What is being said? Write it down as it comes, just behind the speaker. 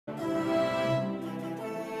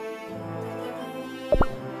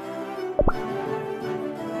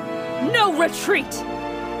retreat! For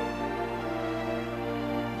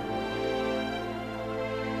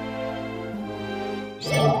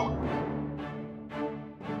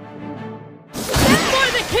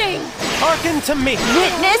the king! Hearken to me!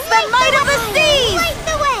 Witness the might of the seas! Light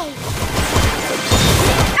the way!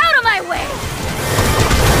 Out of my way!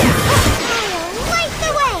 Light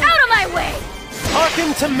the way! Out of my way! Hearken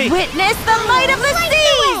to me! Witness the might of the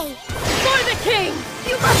seas! For the king!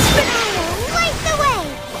 You must finish! Light the way!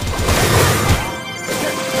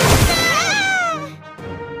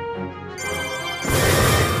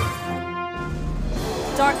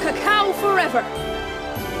 Dark cacao forever!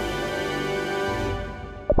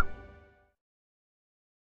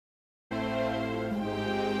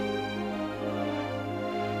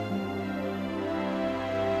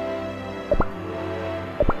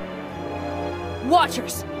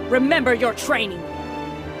 Watchers, remember your training!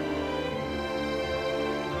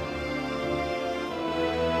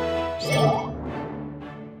 For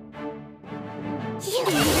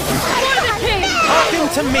the king! Hearken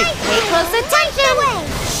to me! Pay close attention!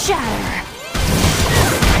 Shatter!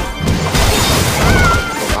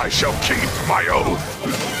 I shall keep my oath.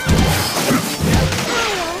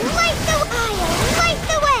 Light the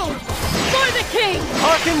way! For the king!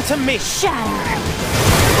 Hearken to me! Shatter!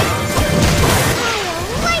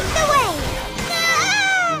 Light the way!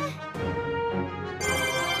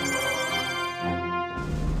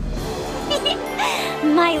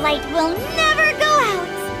 My light will never go out!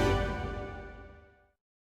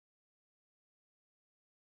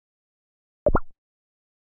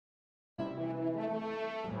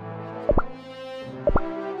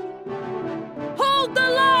 Hold the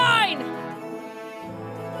line!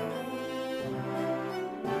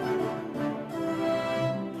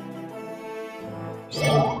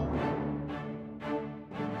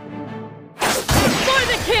 For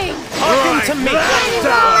the king! Hearken to me!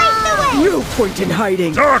 No point in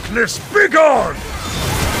hiding! Darkness, begone!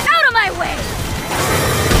 Out of my way!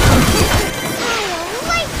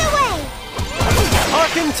 Light the way!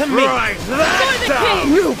 Hearken to me! Right, For that the down!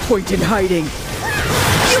 king! No point in hiding!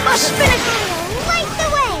 You must finish! Light the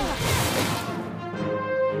way!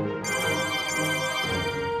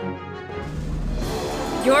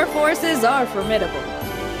 Your forces are formidable.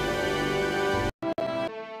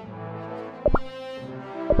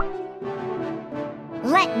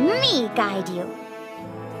 Let me guide you.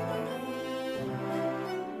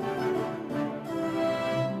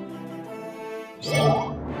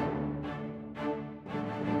 For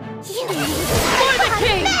the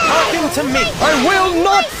king! Hearken to me! I will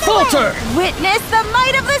not falter! Witness the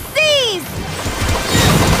might of the seas!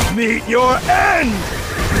 Meet your end!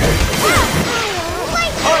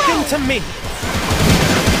 Hearken to me!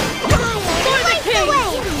 For the king!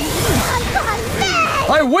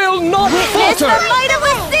 I will not Witness the falter! might of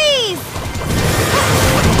the seas!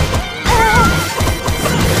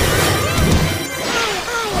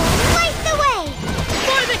 Light the way!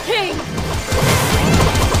 For the king!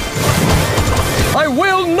 I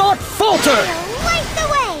will not falter! Light the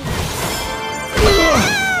way!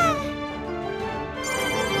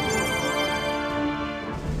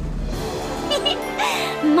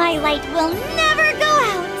 My light will never go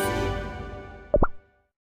out!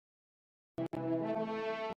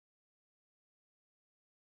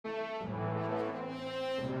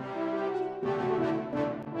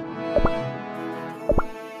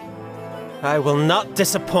 I will not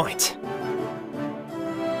disappoint.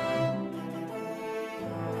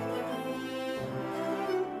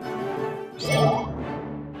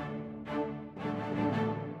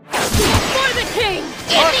 For the king!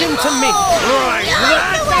 Hearken to me! Right,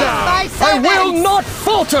 that down! I will not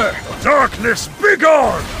falter! Darkness,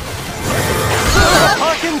 begone!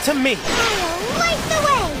 Hearken to me! Light the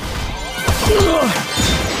way!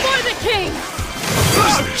 For the king!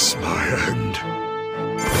 Is this my end?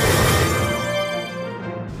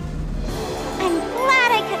 I'm glad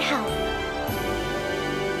I could help.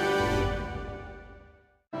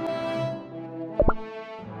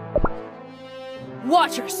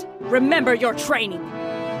 Watchers, remember your training.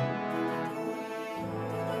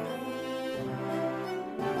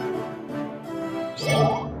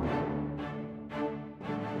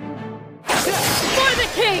 For the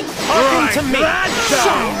king! Hearken to me! Light the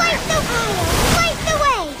way!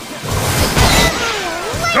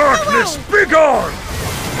 Darkness, begone!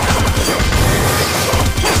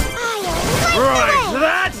 Right,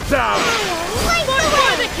 that's down!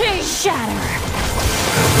 For the king! Shatter!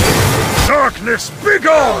 Darkness,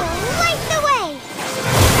 begone! Light the way!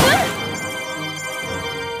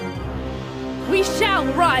 We shall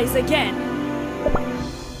rise again.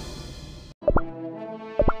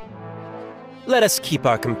 Let us keep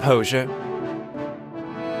our composure.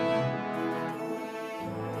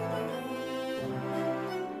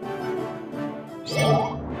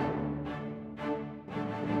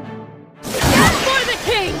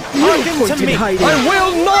 Hearken to me! I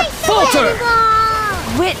will not falter!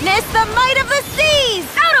 Witness the might of the seas!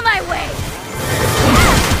 Out of my way!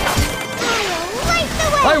 Light the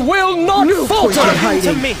way! I will not falter! Hearken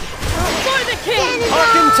to me! For the king!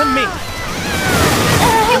 Hearken to me!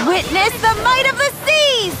 Witness the might of the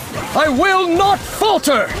seas! I will not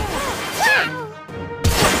falter!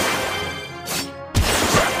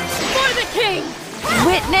 For the king!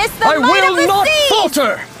 Witness the I might of will the not seas!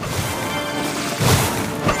 falter!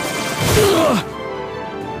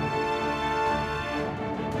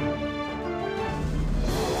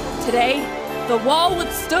 Today, the wall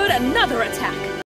withstood another attack.